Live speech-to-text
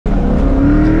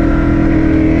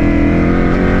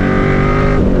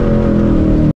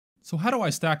do I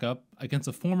stack up against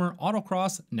a former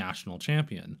Autocross national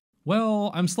champion? Well,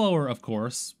 I'm slower, of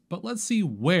course, but let's see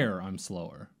where I'm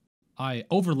slower. I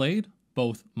overlaid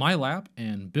both my lap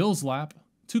and Bill's lap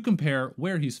to compare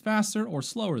where he's faster or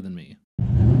slower than me.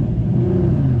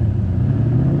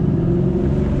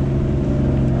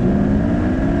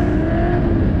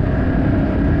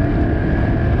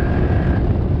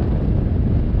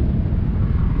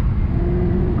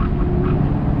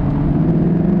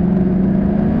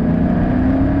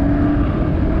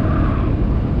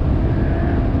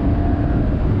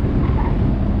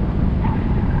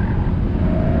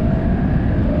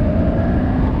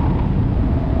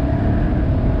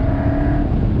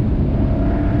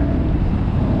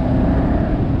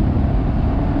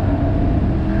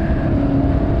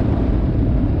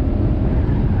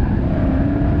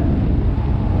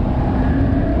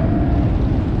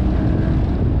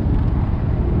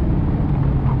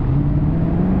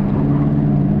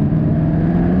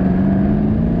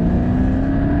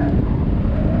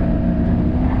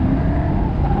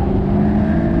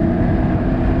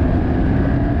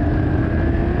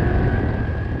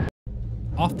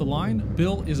 Off the line,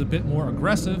 Bill is a bit more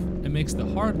aggressive and makes the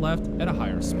hard left at a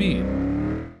higher speed.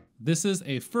 This is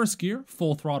a first gear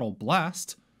full throttle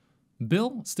blast.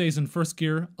 Bill stays in first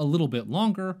gear a little bit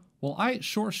longer while I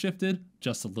short shifted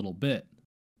just a little bit.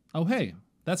 Oh hey,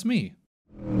 that's me.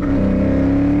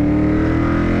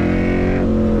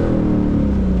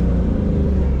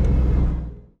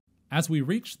 As we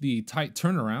reach the tight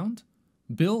turnaround,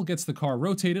 Bill gets the car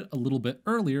rotated a little bit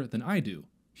earlier than I do.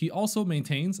 He also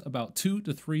maintains about 2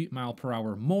 to 3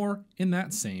 mph more in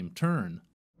that same turn.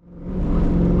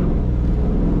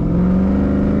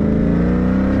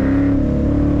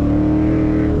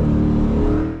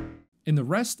 In the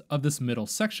rest of this middle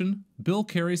section, Bill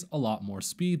carries a lot more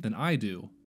speed than I do.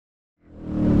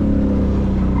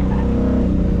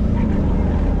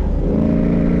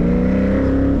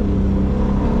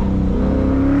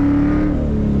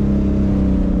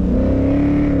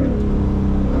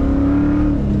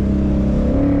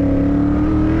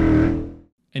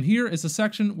 And here is a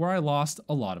section where I lost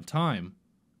a lot of time.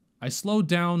 I slowed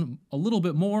down a little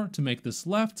bit more to make this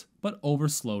left, but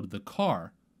overslowed the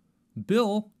car.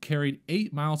 Bill carried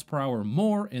 8 mph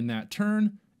more in that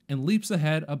turn and leaps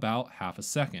ahead about half a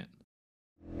second.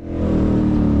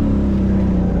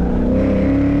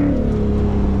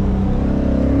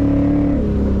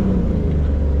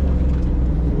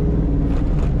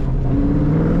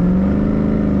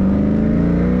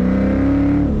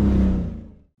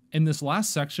 In this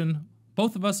last section,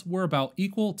 both of us were about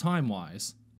equal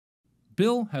time-wise.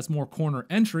 Bill has more corner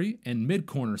entry and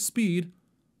mid-corner speed,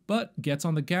 but gets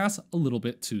on the gas a little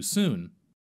bit too soon.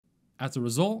 As a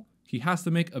result, he has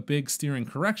to make a big steering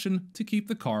correction to keep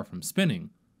the car from spinning.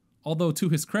 Although to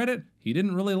his credit, he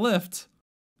didn't really lift.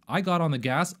 I got on the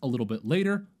gas a little bit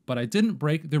later, but I didn't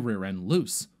break the rear end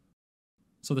loose.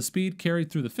 So the speed carried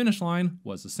through the finish line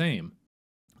was the same.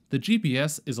 The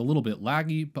GPS is a little bit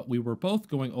laggy, but we were both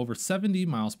going over 70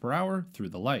 mph through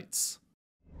the lights.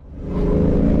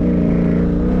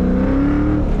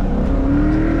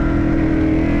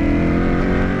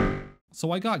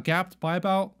 So I got gapped by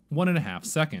about 1.5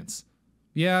 seconds.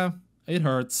 Yeah, it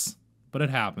hurts, but it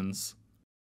happens.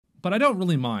 But I don't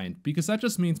really mind, because that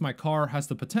just means my car has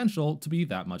the potential to be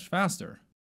that much faster.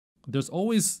 There's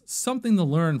always something to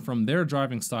learn from their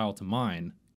driving style to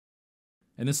mine.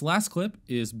 And this last clip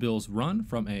is Bill's run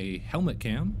from a helmet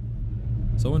cam,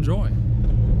 so enjoy.